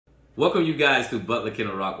Welcome you guys to Butler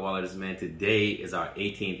Kennel Rockwallers, man. Today is our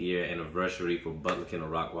 18th year anniversary for Butler Kennel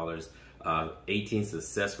Rockwallers. 18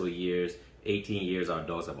 successful years. 18 years our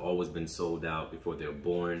dogs have always been sold out before they're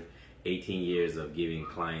born. 18 years of giving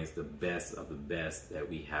clients the best of the best that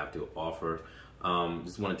we have to offer.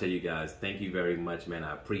 Just want to tell you guys, thank you very much, man.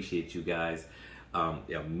 I appreciate you guys.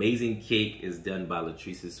 The amazing cake is done by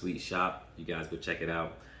Latrice's Sweet Shop. You guys go check it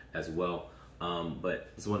out as well.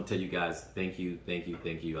 But just want to tell you guys, thank you.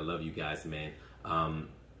 I love you guys, man.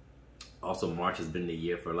 Also, March has been the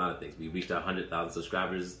year for a lot of things. We reached our 100,000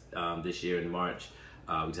 subscribers this year in March.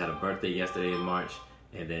 We just had a birthday yesterday in March.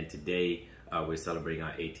 And then today, we're celebrating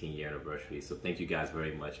our 18-year anniversary. So thank you guys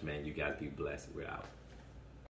very much, man. You guys be blessed. We're out.